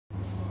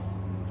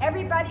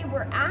everybody,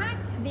 we're at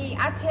the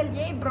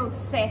Atelier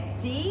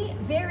Brozzetti,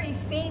 very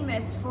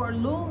famous for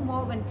loom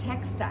woven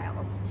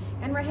textiles.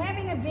 And we're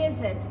having a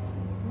visit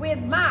with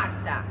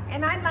Marta.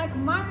 And I'd like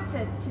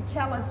Marta to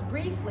tell us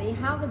briefly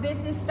how the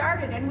business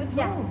started and with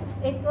whom.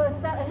 It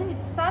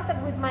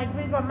started with my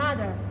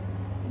great-grandmother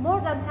more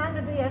than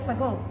 100 years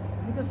ago,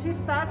 because she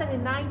started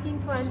in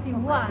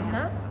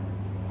 1921.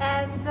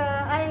 And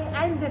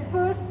I'm the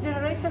first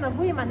generation of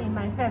women in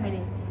my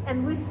family.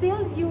 And we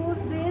still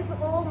use these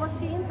old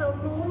machines or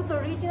looms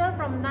original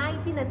from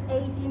 19th and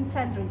 18th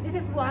century. This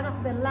is one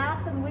of the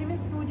last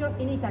women's studio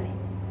in Italy.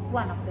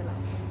 One of the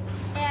last.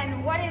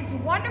 And what is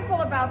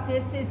wonderful about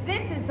this is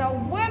a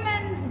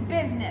women's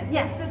business.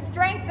 Yes. It's the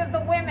strength of the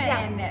women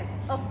in this.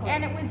 Of course.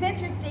 And it was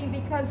interesting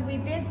because we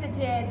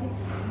visited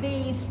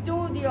the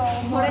studio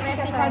Moretti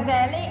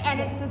Caselli, and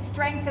it's the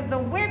strength of the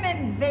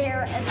women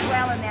there as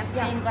well in that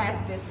same glass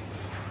business.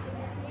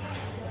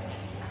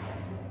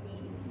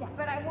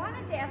 But I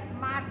wanted to ask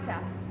Marta,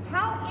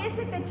 how is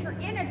it that you're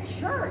in a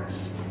church?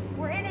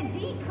 We're in a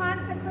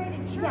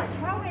deconsecrated church. Yeah.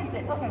 How is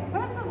it? Okay,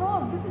 first of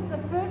all, this is the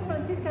first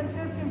Franciscan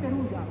church in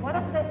Perugia, one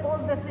of the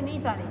oldest in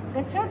Italy.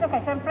 The church,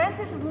 St.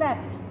 Francis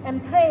slept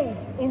and prayed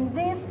in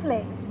this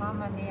place.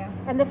 Mamma mia.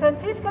 And the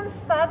Franciscans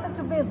started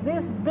to build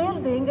this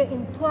building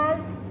in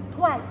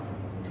 1212.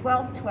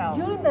 1212.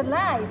 During the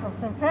life of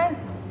St.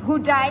 Francis. Who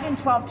died in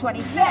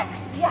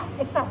 1226. Yeah,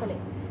 exactly.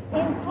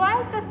 In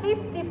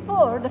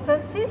 1254, the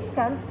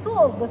Franciscans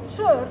sold the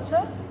church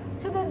to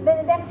the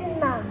Benedictine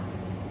nuns.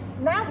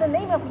 Now the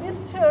name of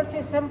this church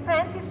is St.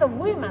 Francis of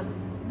Women,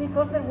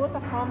 because there was a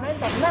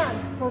convent of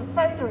nuns for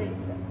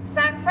centuries.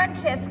 San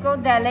Francesco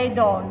delle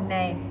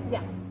Donne.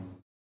 Yeah.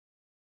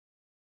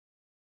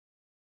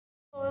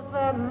 Because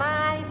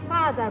my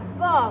father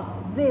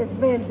bought this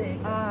building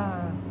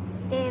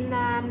in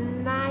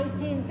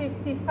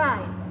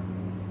 1955,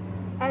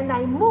 and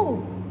I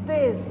moved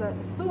this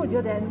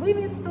studio, the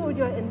women's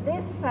studio, in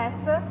this set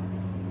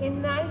in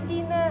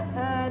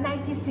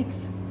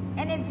 1996.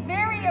 And it's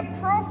very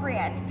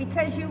appropriate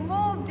because you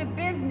moved a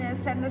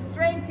business and the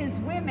strength is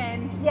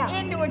women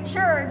into a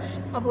church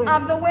of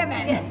the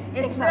women. Yes,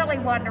 it's really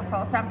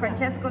wonderful. San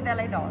Francesco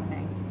delle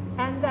Donne.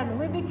 And then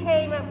we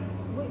became,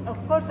 of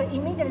course,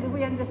 immediately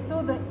we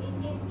understood that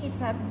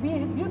it's a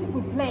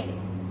beautiful place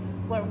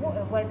where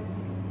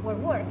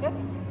work.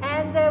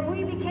 And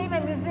we became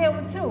a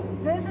museum too.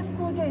 This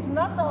studio is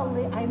not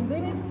only a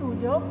living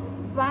studio,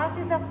 but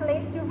it's a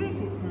place to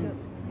visit too.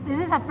 This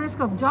is a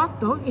fresco of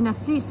Giotto in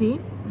Assisi.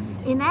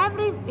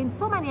 In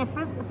so many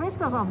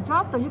frescoes of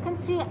Giotto, you can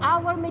see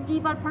our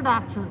medieval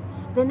production.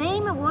 The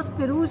name was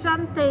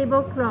Perugian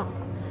tablecloth.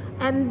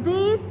 And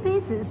these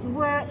pieces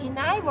were in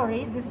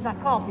ivory. This is a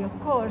copy, of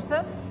course,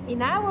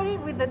 in ivory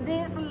with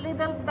these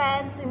little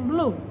bands in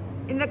blue.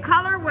 And the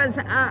color was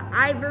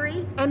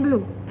ivory and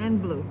blue.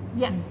 And blue.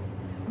 Yes,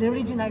 the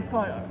original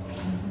colors.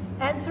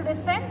 And through the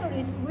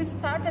centuries, we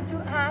started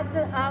to add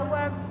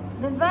our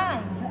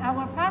designs,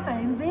 our pattern.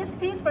 In this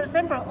piece, for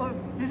example,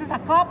 this is a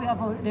copy of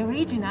the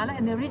original,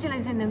 and the original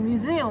is in a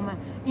museum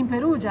in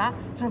Perugia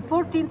from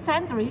 14th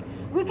century.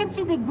 We can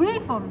see the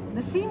griffon,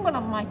 the symbol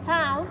of my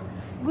town,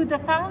 with the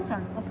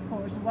fountain, of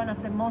course, one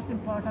of the most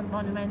important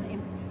monuments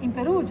in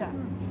Perugia.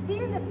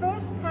 Still in the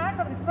first part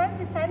of the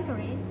 20th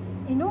century,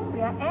 in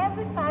Umbria,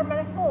 every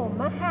farmer home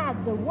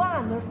had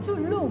 1 or 2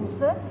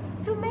 looms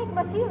to make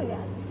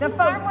materials. The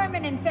farm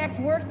women, in fact,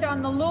 worked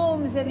on the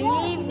looms in the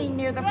evening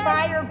near the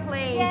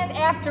fireplace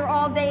after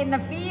all day in the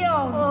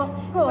fields.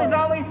 It was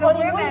always the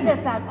women.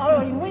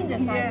 In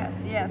wintertime.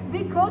 Yes.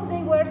 Because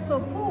they were so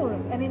poor,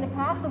 and in the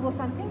past it was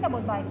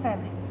unthinkable by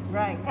families.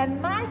 Right.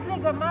 And my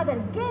great-grandmother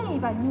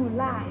gave a new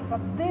life of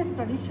this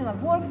traditional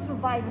work,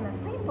 survived in a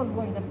simple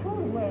way, in a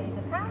poor way, in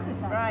the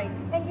countryside. Right.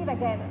 And give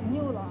again a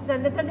new life.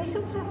 And the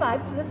tradition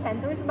survived through the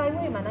centuries by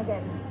women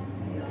again.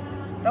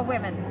 The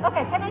women.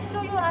 Okay, can I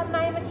show you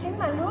my machine,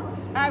 my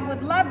looms? I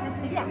would love to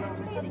see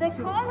The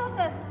colors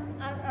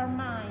are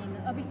mine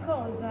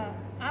because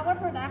our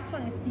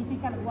production is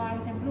typical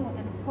white and blue,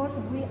 and of course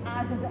we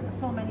added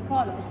so many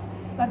colors.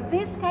 But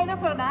this kind of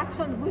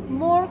production with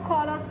more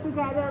colors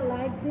together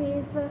like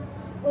this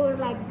or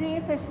like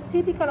this is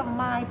typical of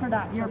my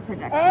production. Your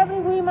production.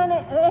 Every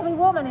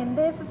woman in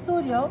this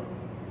studio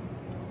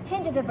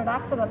changes the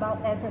production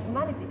about their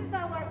personality. This is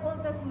our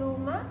oldest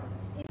loom.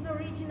 It's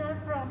original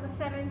from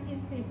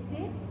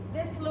 1750.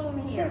 This loom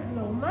here. This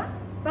loom,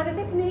 but the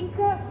technique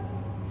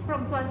is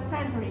from 12th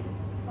century.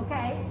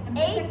 Okay.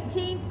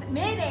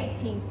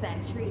 Mid-18th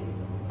century,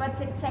 but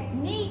the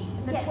technique,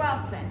 the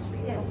 12th century.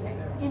 Yes. Okay.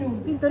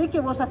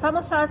 Pinturicchio was a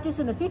famous artist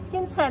in the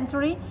 15th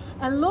century,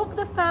 and look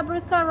the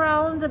fabric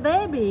around the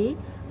baby.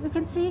 We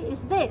can see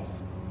is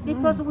this.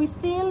 Because we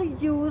still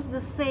use the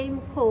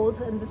same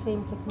codes and the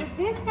same technique. With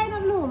this kind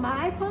of loom,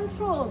 I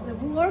control the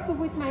warp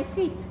with my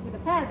feet, with the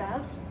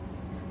pedals,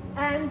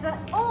 and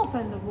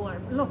open the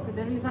warp. Look,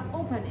 there is an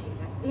opening.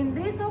 In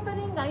this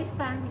opening, I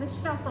send the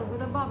shuttle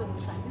with a bobbin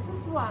inside. This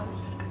is one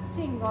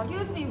single.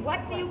 Excuse me,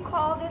 what do you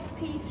call this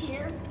piece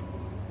here?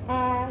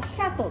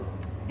 Shuttle.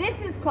 This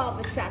is called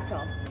the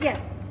shuttle. Yes.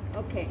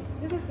 Okay.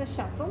 This is the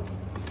shuttle.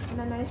 And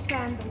then I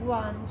send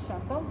one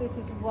shuttle. This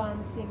is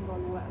one single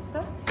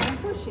welt. And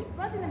push it.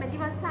 But in the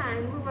medieval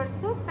time, we were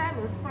so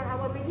famous for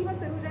our medieval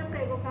Perugian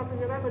prego cup.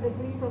 You remember the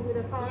grifo with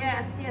the font?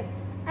 Yes, yes.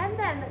 And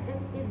then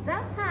at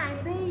that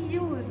time, they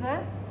used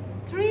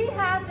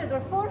 300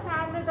 or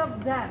 400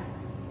 of them.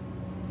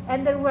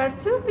 And there were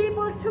 2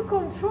 people to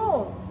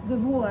control the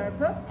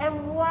warp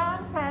and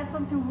 1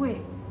 person to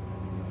weave.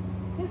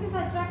 This is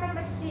a jacket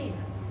machine.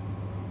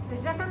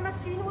 The jacket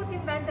machine was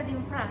invented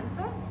in France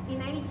in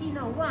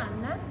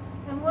 1801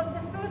 and was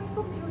the first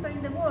computer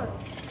in the world.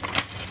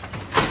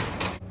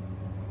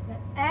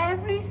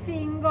 Every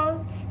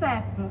single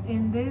step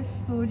in this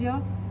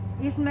studio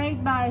is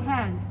made by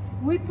hand.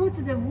 We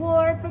put the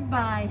warp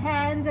by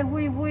hand,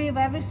 we weave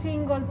every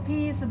single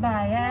piece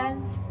by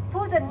hand.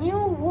 Put a new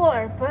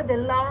warp, the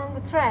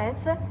long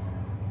threads.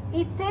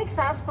 It takes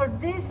us for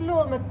this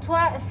loom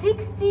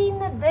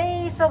 16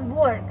 days of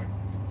work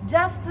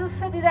just to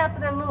set it up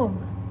the loom,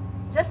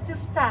 just to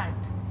start.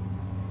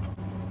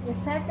 The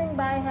setting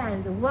by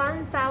hand,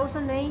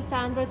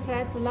 1,800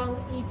 threads along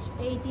each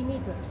 80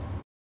 meters.